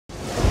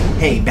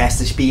Hey,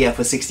 Bastich B here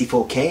for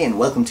 64K and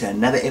welcome to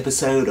another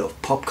episode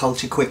of Pop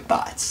Culture Quick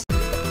Bytes.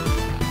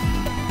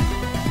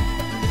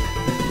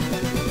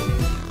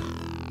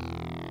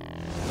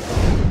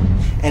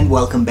 And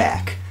welcome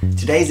back.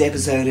 Today's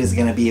episode is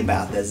going to be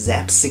about the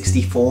Zzap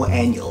 64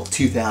 Annual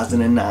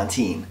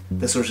 2019.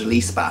 This was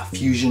released by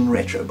Fusion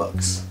Retro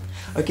Books.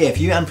 Okay, if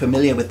you're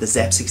unfamiliar with the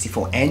Zzap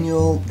 64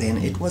 Annual, then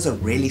it was a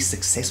really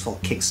successful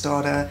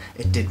Kickstarter.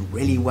 It did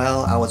really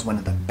well. I was one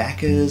of the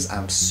backers.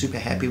 I'm super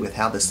happy with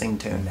how this thing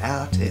turned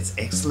out. It's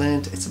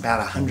excellent. It's about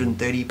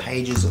 130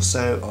 pages or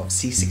so of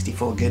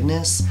C64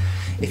 goodness.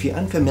 If you're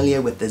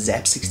unfamiliar with the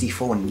Zzap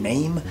 64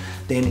 name,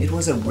 then it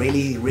was a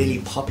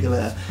really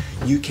popular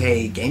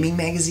UK gaming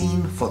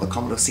magazine for the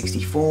Commodore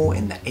 64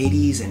 in the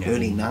 80s and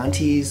early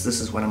 90s. This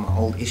is one of my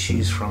old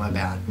issues from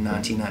about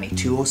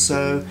 1992 or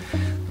so.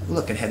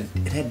 Look, it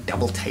had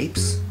double tape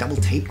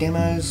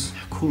demos.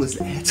 How cool is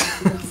that?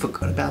 I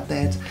forgot about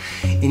that.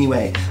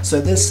 Anyway, so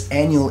this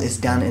annual is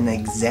done in the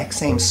exact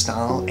same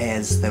style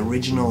as the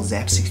original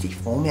Zzap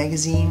 64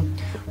 magazine,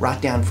 right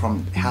down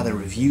from how the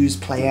reviews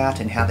play out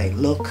and how they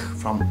look,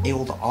 from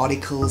all the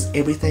articles,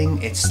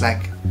 everything. It's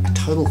like a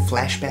total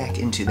flashback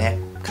into that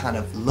kind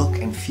of look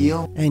and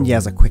feel. And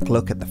here's a quick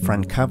look at the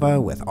front cover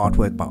with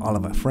artwork by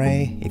Oliver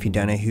Frey. If you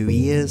don't know who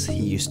he is,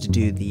 he used to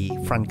do the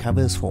front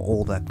covers for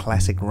all the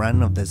classic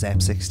run of the Zzap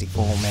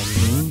 64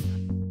 magazine.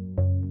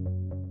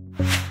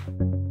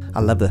 I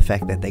love the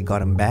fact that they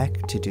got him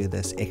back to do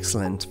this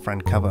excellent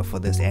front cover for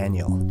this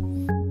annual.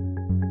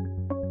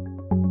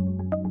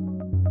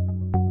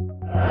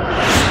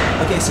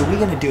 Okay, so we're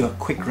going to do a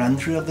quick run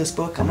through of this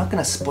book. I'm not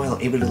going to spoil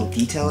every little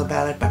detail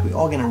about it, but we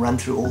are going to run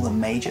through all the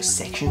major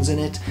sections in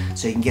it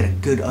so you can get a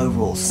good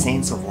overall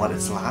sense of what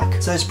it's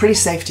like. So it's pretty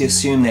safe to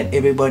assume that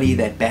everybody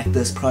that backed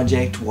this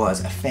project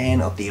was a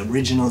fan of the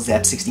original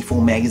Zzap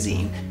 64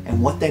 magazine,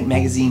 and what that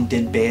magazine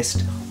did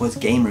best was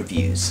game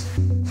reviews.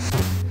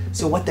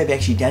 So what they've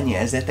actually done here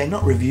is that they're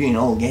not reviewing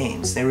old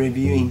games, they're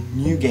reviewing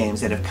new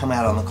games that have come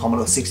out on the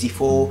Commodore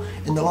 64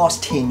 in the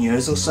last 10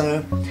 years or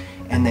so,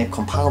 and they've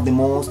compiled them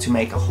all to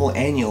make a whole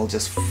annual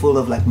just full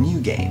of like new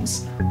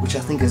games, which I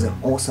think is an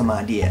awesome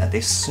idea.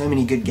 There's so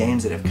many good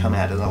games that have come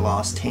out in the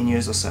last 10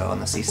 years or so on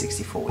the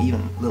C64,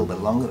 even a little bit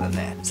longer than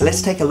that. So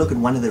let's take a look at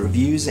one of the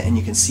reviews and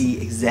you can see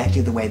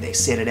exactly the way they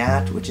set it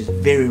out, which is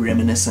very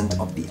reminiscent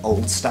of the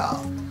old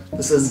style.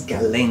 This is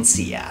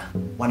Galencia,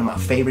 one of my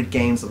favorite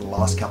games of the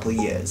last couple of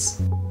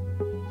years.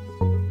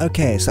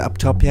 Okay, so up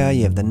top here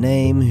you have the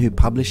name, who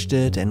published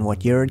it and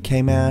what year it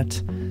came out.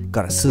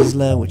 Got a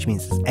sizzler, which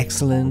means it's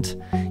excellent.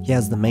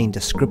 Here's the main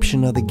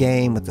description of the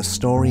game with the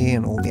story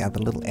and all the other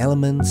little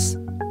elements.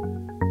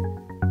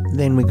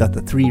 Then we got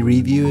the 3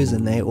 reviewers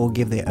and they all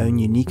give their own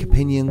unique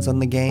opinions on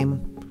the game.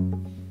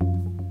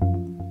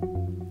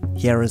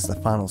 Here is the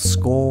final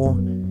score.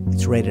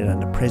 It's rated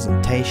under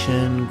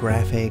presentation,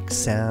 graphics,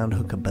 sound,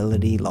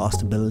 hookability,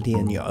 lastability,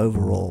 and your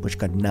overall, which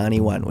got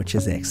 91, which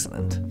is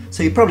excellent.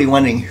 So you're probably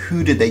wondering,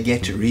 who did they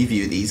get to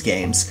review these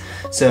games?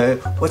 So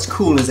what's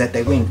cool is that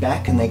they went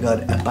back and they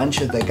got a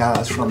bunch of the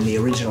guys from the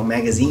original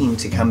magazine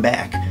to come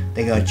back.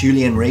 They got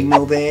Julian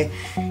Regnall there.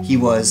 He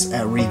was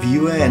a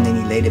reviewer and then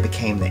he later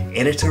became the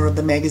editor of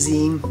the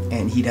magazine,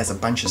 and he does a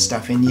bunch of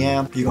stuff in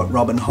here. You got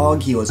Robin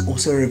Hogg, he was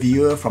also a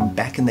reviewer from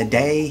back in the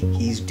day.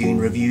 He's doing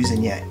reviews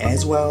in here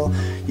as well.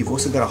 You've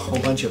also got a whole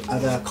bunch of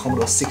other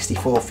Commodore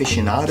 64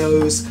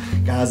 aficionados,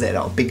 guys that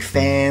are big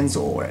fans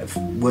or have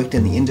worked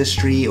in the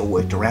industry or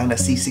worked around a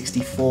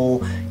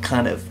C64,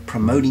 kind of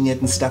promoting it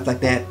and stuff like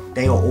that.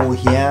 They are all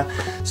here,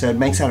 so it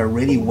makes out a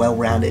really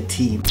well-rounded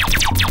team.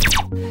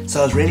 So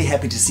I was really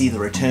happy to see the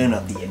return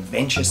of the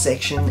adventure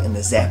section in the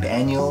Zzap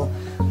Annual.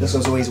 This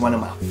was always one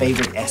of my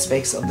favorite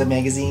aspects of the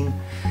magazine.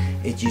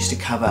 It used to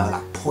cover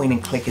like point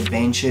and click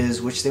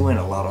adventures, which there weren't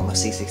a lot on the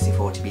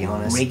C64 to be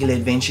honest. Regular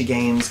adventure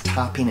games,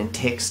 typing and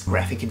text,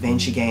 graphic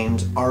adventure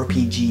games,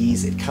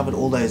 RPGs. It covered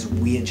all those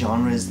weird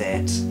genres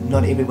that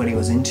not everybody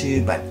was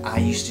into, but I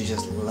used to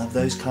just love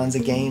those kinds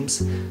of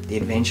games. The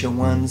adventure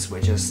ones were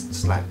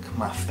just like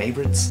my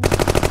favorites.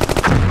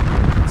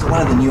 So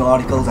one of the new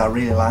articles I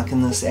really like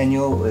in this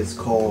annual was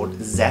called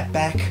Zzap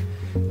Back.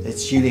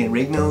 It's Julian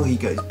Regnall. He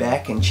goes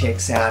back and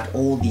checks out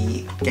all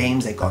the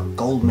games that got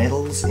gold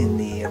medals in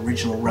the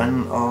original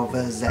run of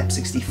Zzap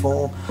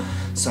 64.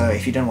 So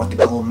if you don't know what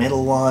the gold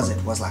medal was,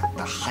 it was like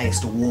the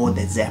highest award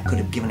that Zzap could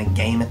have given a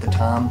game at the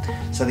time.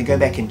 So they go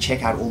back and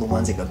check out all the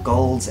ones that got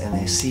golds and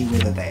they see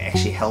whether they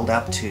actually held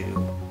up to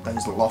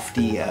those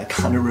lofty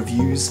kind of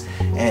reviews,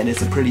 and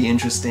it's a pretty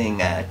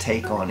interesting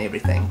take on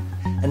everything.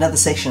 Another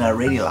section I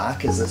really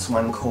like is this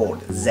one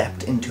called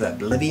Zapped into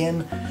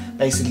Oblivion.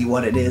 Basically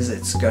what it is,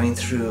 it's going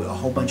through a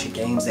whole bunch of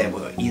games that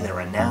were either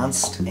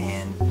announced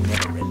and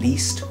never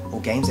released,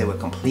 or games that were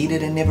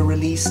completed and never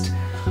released.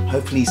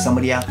 Hopefully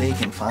somebody out there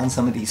can find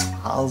some of these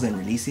files and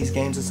release these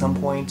games at some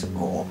point,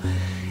 or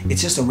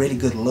It's just a really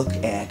good look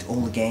at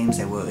all the games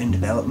that were in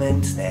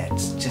development that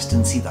just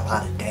didn't see the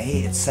light of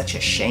day. It's such a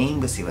shame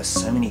because there were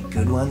so many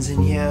good ones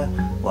in here.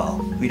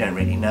 Well, we don't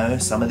really know.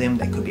 Some of them,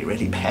 they could be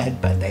really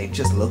bad, but they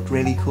just looked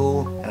really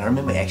cool. And I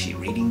remember actually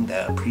reading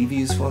the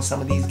previews for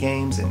some of these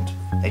games and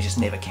they just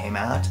never came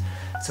out.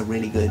 It's a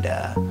really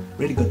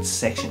good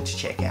section to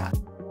check out.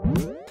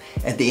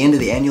 At the end of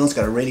the annual, it's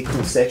got a really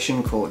cool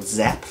section called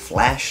Zzap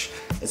Flash.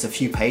 It's a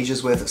few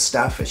pages worth of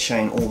stuff. It's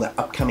showing all the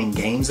upcoming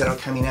games that are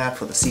coming out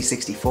for the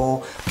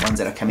C64, ones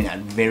that are coming out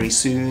very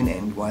soon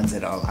and ones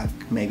that are like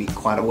maybe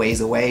quite a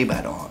ways away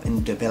but are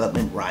in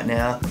development right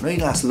now. Really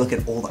nice to look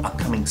at all the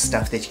upcoming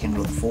stuff that you can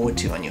look forward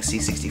to on your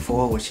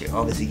C64, which you're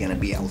obviously going to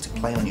be able to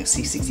play on your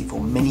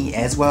C64 Mini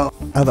as well.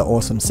 Other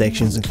awesome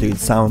sections include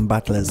Simon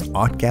Butler's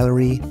Art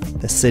Gallery,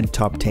 the SID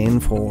Top 10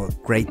 for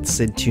great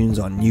SID tunes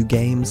on new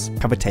games,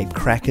 Cover Tape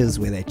Crackers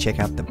where they check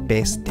out the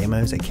best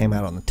demos that came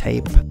out on the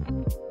tape,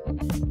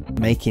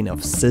 Making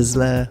of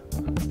Sizzler,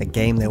 a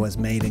game that was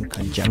made in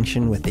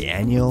conjunction with the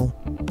annual,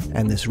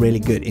 and this really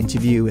good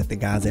interview with the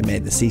guys that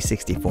made the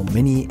C64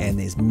 Mini, and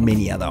there's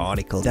many other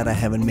articles that I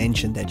haven't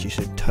mentioned that you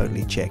should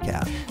totally check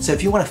out. So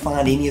if you want to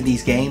find any of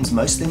these games,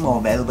 most of them are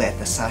available at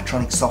the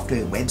Cytronic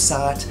Software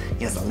website.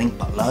 Here's a link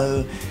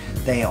below.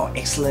 They are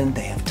excellent.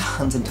 They have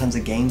tons and tons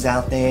of games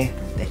out there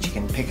that you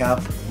can pick up.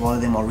 A lot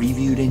of them are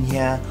reviewed in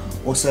here.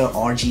 Also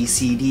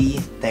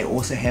RGCD, they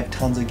also have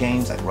tons of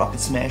games like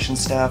Rocket Smash and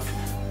stuff.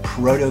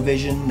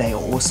 Protovision,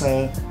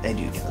 they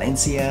do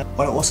Valencia.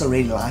 What I also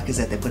really like is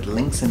that they put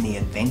links in the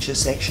adventure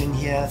section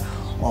here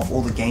of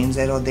all the games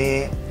that are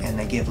there, and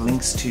they give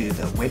links to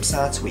the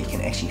websites where you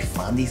can actually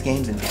find these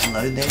games and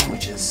download them,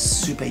 which is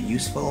super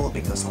useful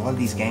because a lot of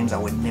these games I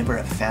would never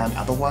have found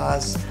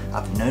otherwise.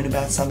 I've known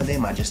about some of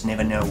them, I just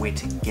never know where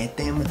to get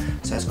them,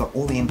 so it's got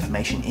all the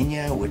information in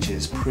here, which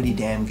is pretty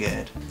damn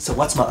good. So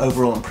what's my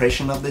overall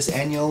impression of this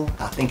annual?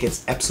 I think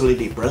it's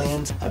absolutely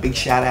brilliant. A big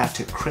shout out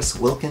to Chris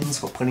Wilkins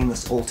for putting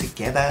this all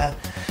together.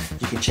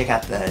 You can check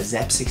out the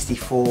Zzap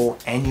 64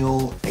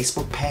 annual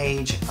Facebook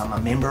page. I'm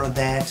a member of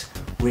that.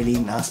 Really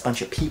nice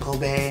bunch of people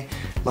there.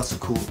 Lots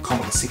of cool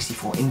Commodore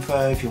 64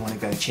 info if you want to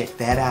go check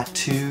that out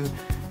too.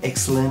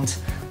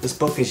 Excellent. This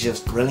book is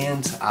just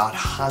brilliant. I would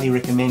highly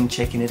recommend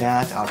checking it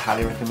out. I would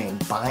highly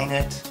recommend buying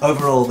it.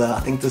 Overall though, I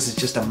think this is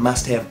just a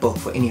must-have book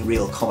for any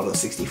real Commodore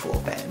 64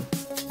 fan.